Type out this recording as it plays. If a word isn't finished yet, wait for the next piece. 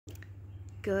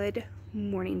Good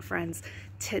morning, friends.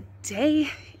 Today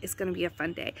is going to be a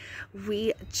fun day.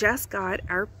 We just got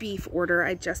our beef order.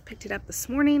 I just picked it up this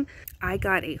morning. I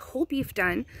got a whole beef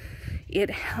done. It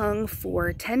hung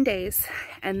for 10 days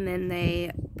and then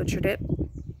they butchered it.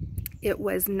 It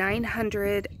was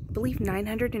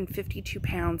 952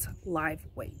 pounds live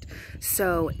weight.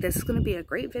 So this is going to be a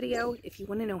great video if you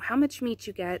want to know how much meat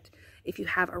you get if you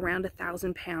have around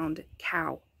 1,000-pound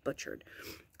cow butchered.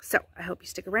 So I hope you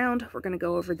stick around. We're going to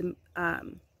go over the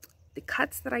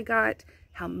cuts that I got,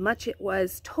 how much it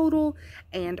was total,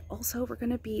 and also we're going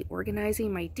to be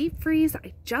organizing my deep freeze.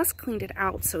 I just cleaned it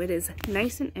out so it is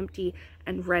nice and empty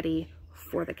and ready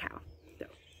for the cow. So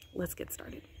let's get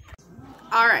started.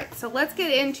 All right, so let's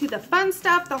get into the fun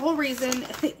stuff, the whole reason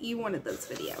you wanted this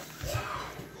video.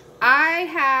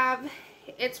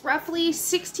 It's roughly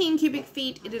 16 cubic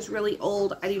feet. It is really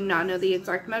old. I do not know the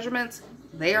exact measurements.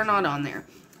 They are not on there.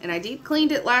 And I deep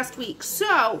cleaned it last week,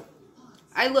 so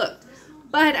I looked.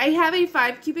 But I have a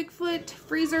 5 cubic foot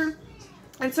freezer,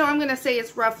 and so I'm going to say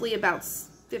it's roughly about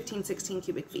 15, 16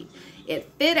 cubic feet.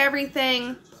 It fit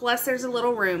everything, plus there's a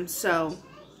little room, so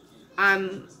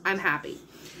I'm happy.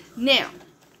 Now,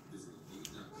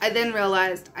 I then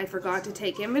realized I forgot to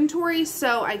take inventory,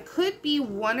 so I could be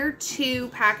 1 or 2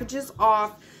 packages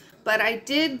off, but I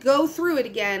did go through it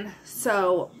again,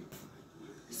 so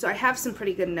I have some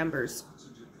pretty good numbers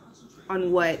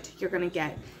on what you're going to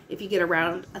get if you get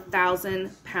around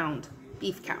 1,000-pound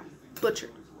beef cow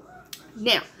butchered.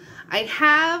 Now, I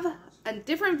have a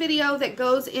different video that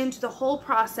goes into the whole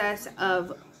process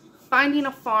of finding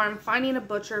a farm, finding a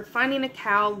butcher, finding a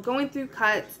cow, going through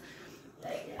cuts,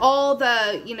 all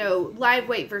the, live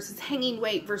weight versus hanging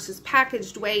weight versus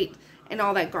packaged weight, and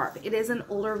all that garb. It is an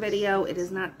older video. It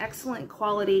is not excellent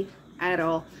quality at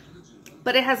all,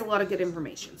 but it has a lot of good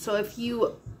information. So if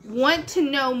you want to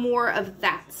know more of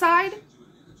that side,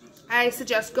 I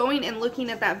suggest going and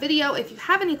looking at that video. If you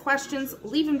have any questions,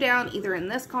 leave them down either in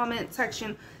this comment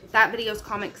section, that video's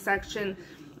comment section,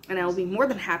 and I will be more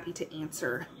than happy to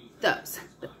answer those.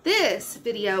 But this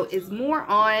video is more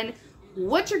on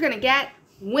what you're going to get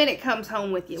when it comes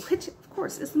home with you, which of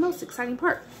course is the most exciting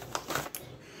part.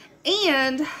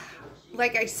 And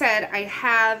like I said, I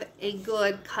have a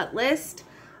good cut list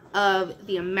of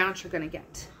the amount you're going to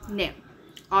get. Now,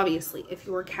 obviously, if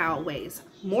your cow weighs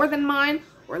more than mine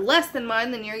or less than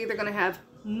mine, then you're either going to have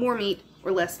more meat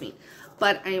or less meat.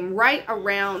 But I am right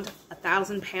around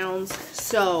 1,000 pounds,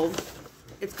 so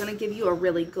it's going to give you a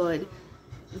really good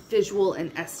visual and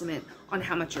estimate on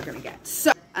how much you're going to get.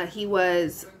 So he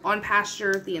was on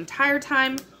pasture the entire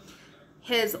time.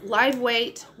 His live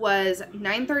weight was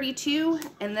 932,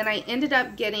 and then I ended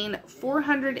up getting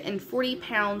 440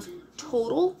 pounds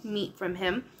total meat from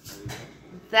him.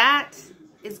 That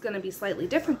is going to be slightly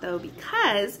different though,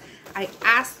 because I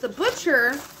asked the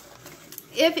butcher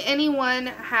if anyone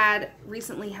had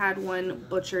recently had one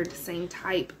butchered same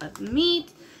type of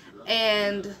meat,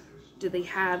 and do they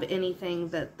have anything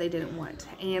that they didn't want,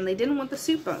 and they didn't want the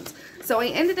soup bones. So I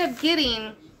ended up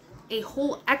getting a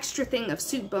whole extra thing of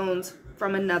soup bones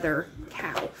from another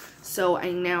cow. So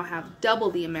I now have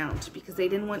double the amount because they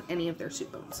didn't want any of their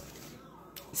soup bones.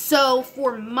 So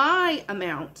for my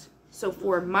amount, so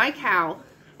for my cow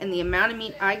and the amount of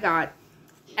meat I got,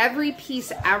 every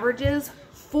piece averages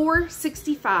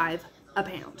 $4.65 a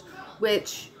pound,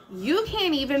 which you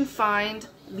can't even find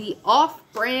the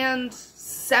off-brand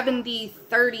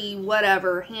 70-30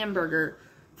 whatever hamburger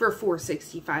for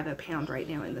 $4.65 a pound right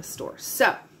now in the store.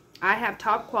 So I have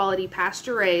top quality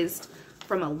pasture raised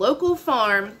from a local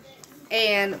farm,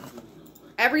 and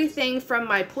everything from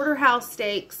my porterhouse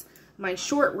steaks, my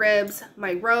short ribs,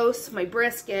 my roast, my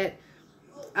brisket,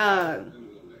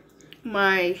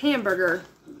 my hamburger,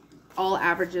 all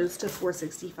averages to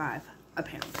 $4.65 a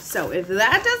pound. So if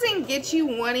that doesn't get you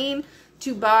wanting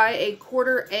to buy a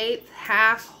quarter, eighth,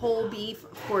 half whole beef,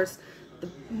 of course, the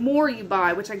more you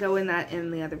buy, which I go in that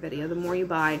in the other video, the more you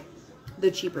buy,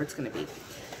 the cheaper it's going to be.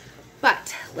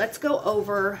 But let's go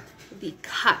over the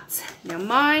cuts. Now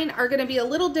mine are going to be a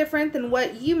little different than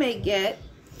what you may get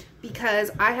because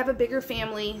I have a bigger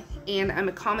family and I'm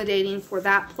accommodating for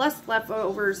that plus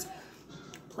leftovers,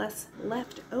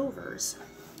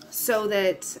 so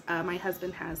that my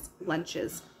husband has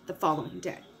lunches the following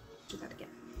day. Do that again.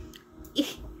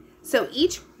 So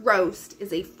each roast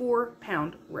is a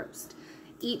 4-pound roast.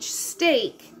 Each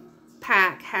steak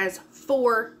pack has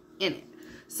 4 in it.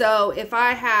 So if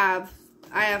I have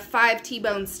 5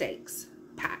 T-bone steaks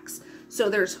packs. So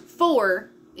there's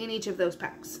 4 in each of those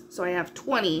packs. So I have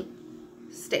 20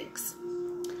 steaks.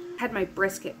 I had my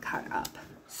brisket cut up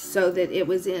so that it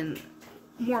was in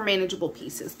more manageable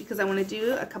pieces because I want to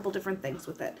do a couple different things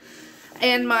with it.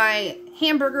 And my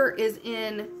hamburger is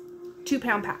in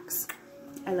 2-pound packs.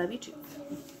 I love you too.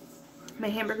 My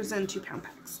hamburger's in 2-pound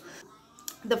packs.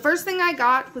 The first thing I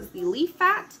got was the leaf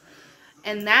fat,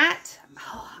 and that,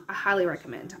 oh, I highly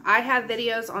recommend. I have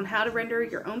videos on how to render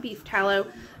your own beef tallow,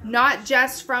 not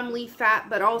just from leaf fat,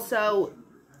 but also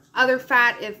other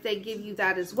fat if they give you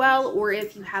that as well, or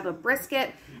if you have a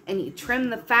brisket and you trim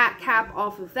the fat cap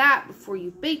off of that before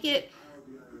you bake it,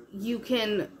 you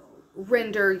can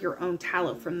render your own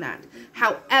tallow from that.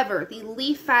 However, the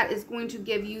leaf fat is going to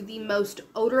give you the most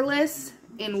odorless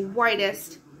and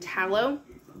whitest tallow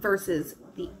versus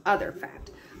the other fat.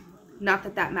 Not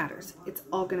that that matters. It's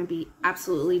all going to be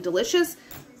absolutely delicious.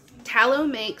 Tallow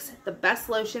makes the best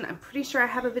lotion. I'm pretty sure I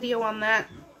have a video on that.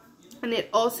 And it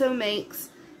also makes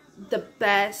the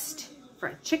best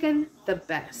fried chicken, the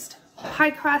best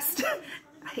pie crust.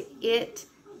 It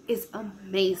is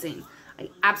amazing. I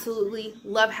absolutely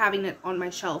love having it on my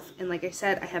shelf. And like I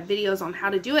said, I have videos on how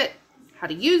to do it, how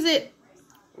to use it.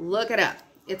 Look it up.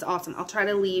 It's awesome. I'll try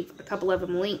to leave a couple of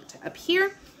them linked up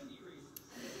here.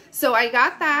 So I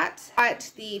got that.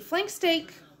 Got the flank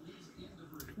steak,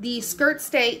 the skirt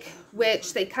steak,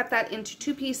 which they cut that into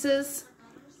 2 pieces,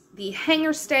 the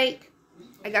hanger steak.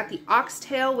 I got the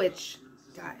oxtail, which,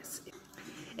 guys,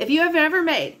 if you have never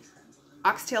made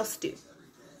oxtail stew,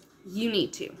 you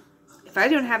need to. If I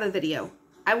don't have a video,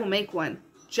 I will make one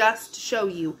just to show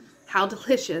you how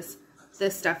delicious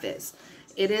this stuff is.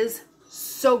 It is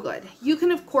so good. You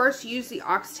can, of course, use the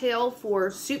oxtail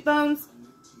for soup bones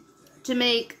to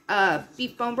make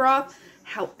beef bone broth.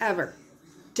 However,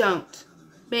 don't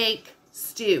make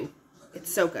stew.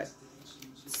 It's so good.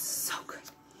 So good.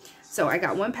 So I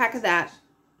got 1 pack of that.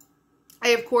 I,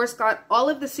 of course, got all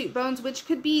of the soup bones, which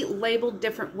could be labeled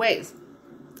different ways.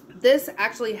 This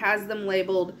actually has them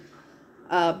labeled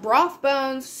broth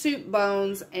bones, soup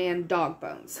bones, and dog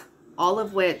bones, all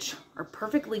of which are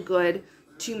perfectly good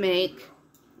to make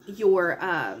your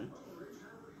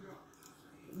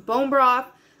bone broth.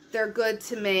 They're good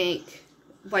to make,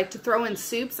 like, to throw in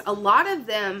soups. A lot of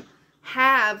them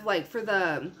have, like, for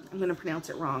the, I'm going to pronounce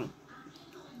it wrong,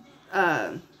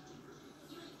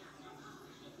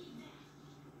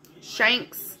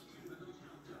 shanks,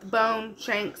 bone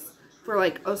shanks for,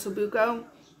 like, osobuco.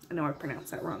 I know I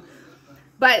pronounced that wrong.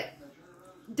 But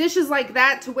dishes like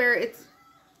that to where it's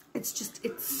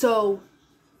so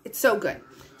good.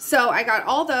 So I got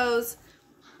all those.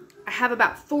 I have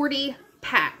about 40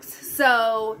 packs.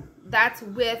 So that's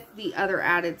with the other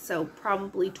added. So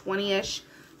probably 20-ish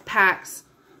packs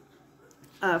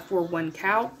for 1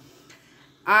 cow.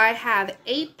 I have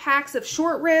 8 packs of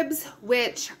short ribs,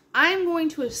 which I'm going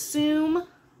to assume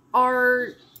are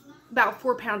about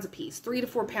 4 pounds a piece, 3 to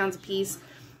 4 pounds a piece,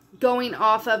 going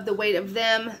off of the weight of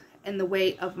them and the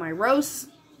weight of my roast.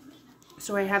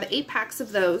 So I have 8 packs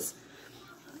of those.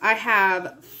 I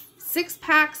have 6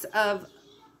 packs of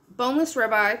boneless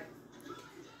ribeye,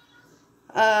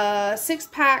 6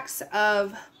 packs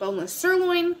of boneless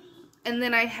sirloin, and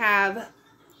then I have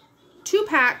 2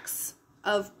 packs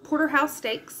of porterhouse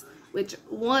steaks, which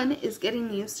 1 is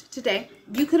getting used today.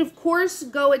 You could, of course,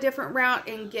 go a different route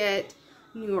and get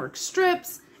New York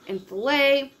strips and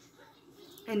filet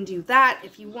and do that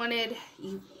if you wanted.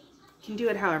 You can do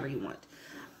it however you want.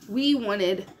 We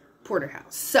wanted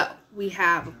porterhouse. So we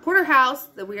have a porterhouse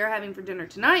that we are having for dinner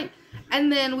tonight,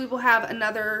 and then we will have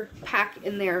another pack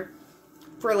in there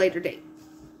for a later date.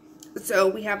 So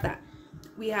we have that.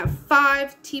 We have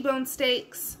 5 T-bone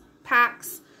steaks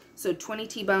packs, so 20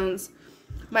 T-bones.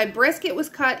 My brisket was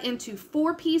cut into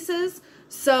 4 pieces,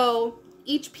 so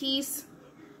each piece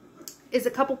is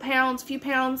a couple pounds, few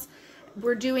pounds.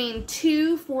 We're doing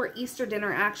 2 for Easter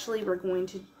dinner. Actually, we're going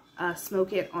to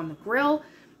smoke it on the grill,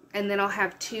 and then I'll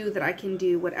have 2 that I can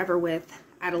do whatever with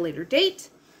at a later date.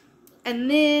 And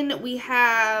then we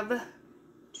have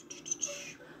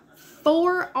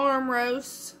 4 arm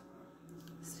roasts,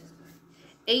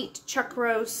 8 chuck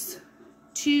roasts,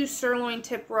 2 sirloin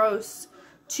tip roasts,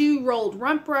 2 rolled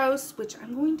rump roasts, which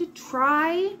I'm going to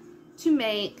try to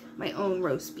make my own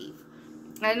roast beef.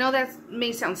 I know that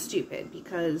may sound stupid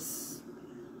because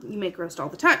you make roast all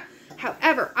the time.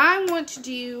 However, I want to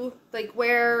do like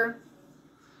where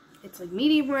it's like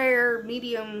medium rare,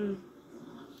 medium,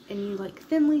 and you like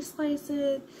thinly slice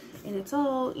it, and it's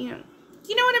all, you know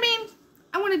what I mean?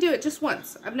 I want to do it just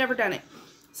once. I've never done it.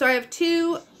 So I have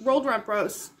 2 rolled rump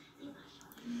roasts.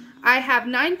 I have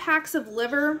 9 packs of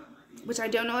liver, which I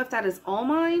don't know if that is all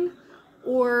mine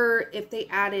or if they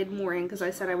added more in, because I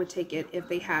said I would take it if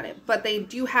they had it. But they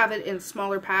do have it in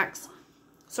smaller packs.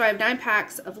 So I have 9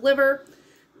 packs of liver.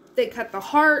 They cut the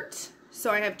heart So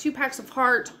I have 2 packs of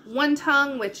heart, 1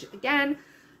 tongue, which again,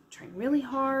 trying really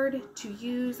hard to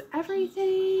use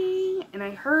everything. And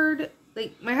I heard,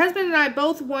 like, my husband and I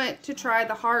both want to try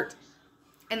the heart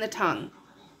and the tongue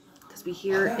because we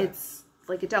hear it's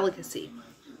like a delicacy.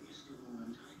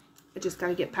 I just got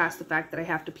to get past the fact that I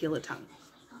have to peel a tongue.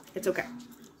 It's okay.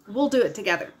 We'll do it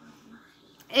together.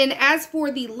 And as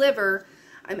for the liver,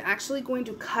 I'm actually going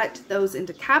to cut those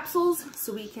into capsules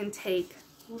so we can take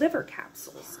liver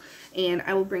capsules. And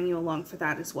I will bring you along for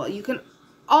that as well. You can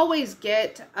always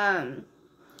get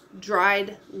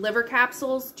dried liver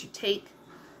capsules to take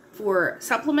for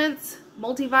supplements,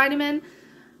 multivitamin.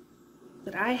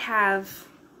 But I have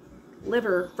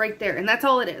liver right there, and that's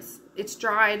all it is. It's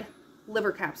dried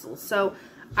liver capsules. So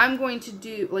I'm going to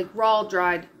do like raw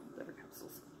dried liver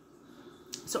capsules.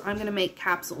 So I'm going to make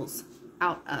capsules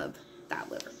out of that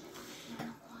liver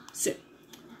soon.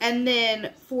 And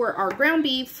then for our ground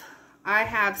beef, I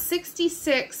have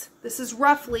 66. This is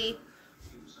roughly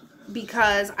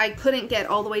because I couldn't get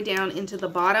all the way down into the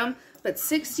bottom, but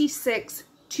 66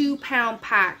 2-pound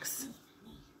packs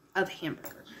of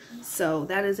hamburger. So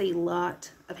that is a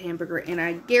lot of hamburger, and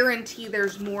I guarantee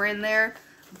there's more in there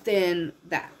than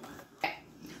that. Okay.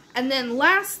 And then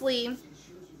lastly,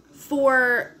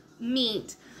 for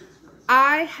meat,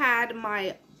 I had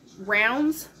my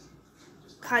rounds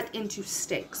cut into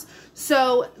steaks.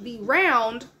 So the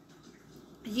round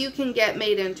you can get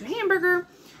made into hamburger,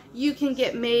 you can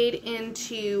get made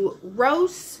into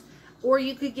roast, or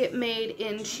you could get made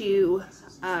into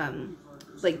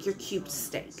like your cubed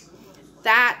steak.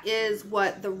 That is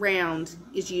what the round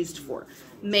is used for.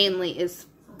 Mainly is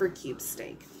for cube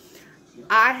steak.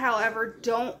 I, however,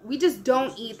 we just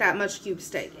don't eat that much cube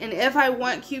steak. And if I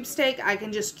want cube steak, I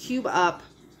can just cube up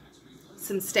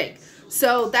some steak.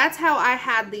 So that's how I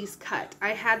had these cut. I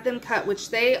had them cut,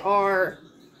 which they are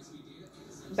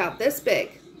about this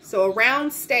big. So a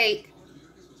round steak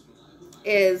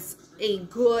is a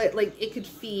good, like, it could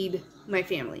feed my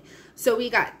family. So we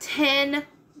got 10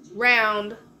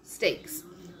 round steaks,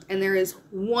 and there is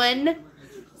 1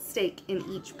 steak in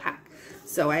each pack.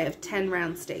 So I have 10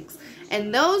 round steaks,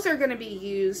 and those are going to be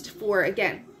used for,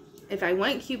 again, if I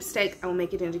want cube steak, I will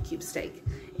make it into cube steak.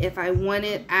 If I want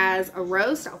it as a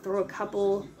roast, I'll throw a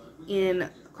couple in a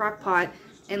crock pot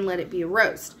and let it be a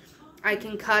roast. I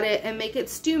can cut it and make it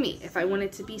stew meat if I want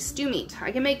it to be stew meat.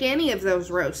 I can make any of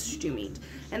those roast stew meat.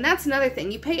 And that's another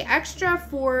thing. You pay extra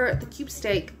for the cube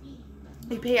steak,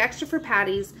 you pay extra for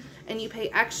patties, and you pay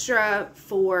extra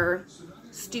for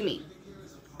stew meat.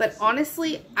 But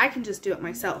honestly, I can just do it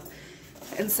myself.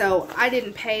 And so I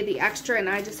didn't pay the extra, and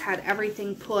I just had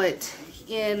everything put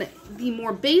in the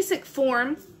more basic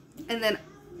form, and then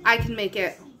I can make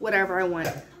it whatever I want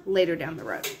later down the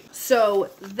road. So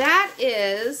that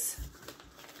is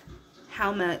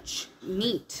how much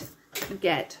meat you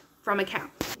get from a cow.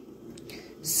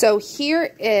 So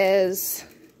here is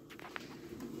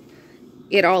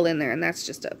it all in there, and that's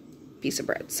just a piece of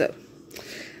bread. So,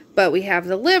 but we have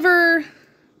the liver.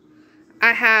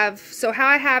 So how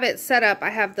I have it set up, I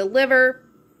have the liver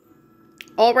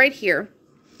all right here,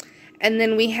 and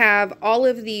then we have all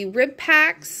of the rib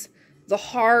packs, the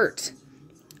heart,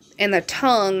 and the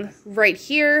tongue right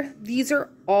here. These are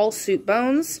all soup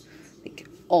bones, like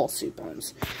all soup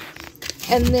bones.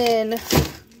 And then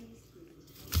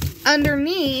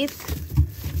underneath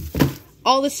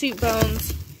all the soup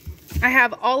bones, I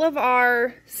have all of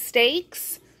our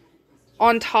steaks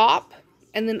on top,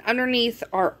 and then underneath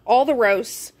are all the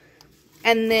roasts,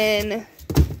 and then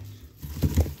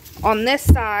on this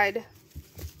side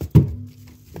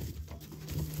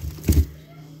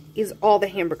is all the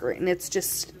hamburger, and it's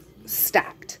just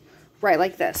stacked right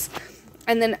like this.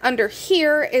 And then under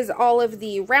here is all of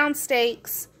the round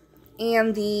steaks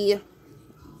and the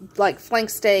like flank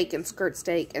steak and skirt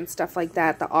steak and stuff like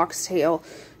that, the oxtail,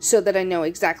 so that I know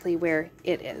exactly where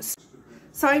it is.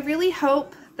 So I really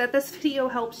hope that this video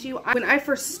helps you. When I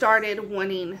first started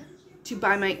wanting to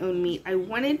buy my own meat, I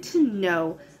wanted to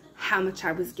know how much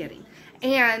I was getting.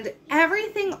 And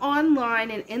everything online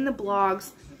and in the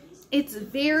blogs, it's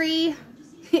very,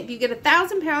 if you get a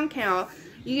 1,000-pound cow,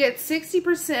 you get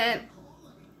 60%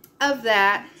 of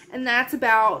that, and that's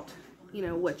about, you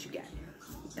know, what you get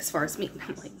as far as meat.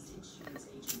 I'm like,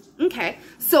 okay,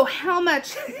 so how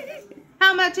much,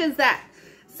 how much is that?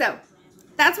 So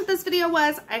that's what this video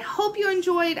was. I hope you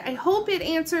enjoyed. I hope it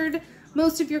answered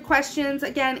most of your questions.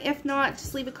 Again, if not,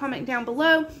 just leave a comment down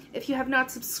below. If you have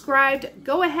not subscribed,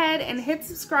 go ahead and hit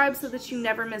subscribe so that you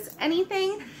never miss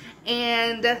anything.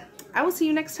 And I will see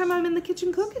you next time I'm in the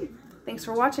kitchen cooking. Thanks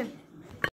for watching.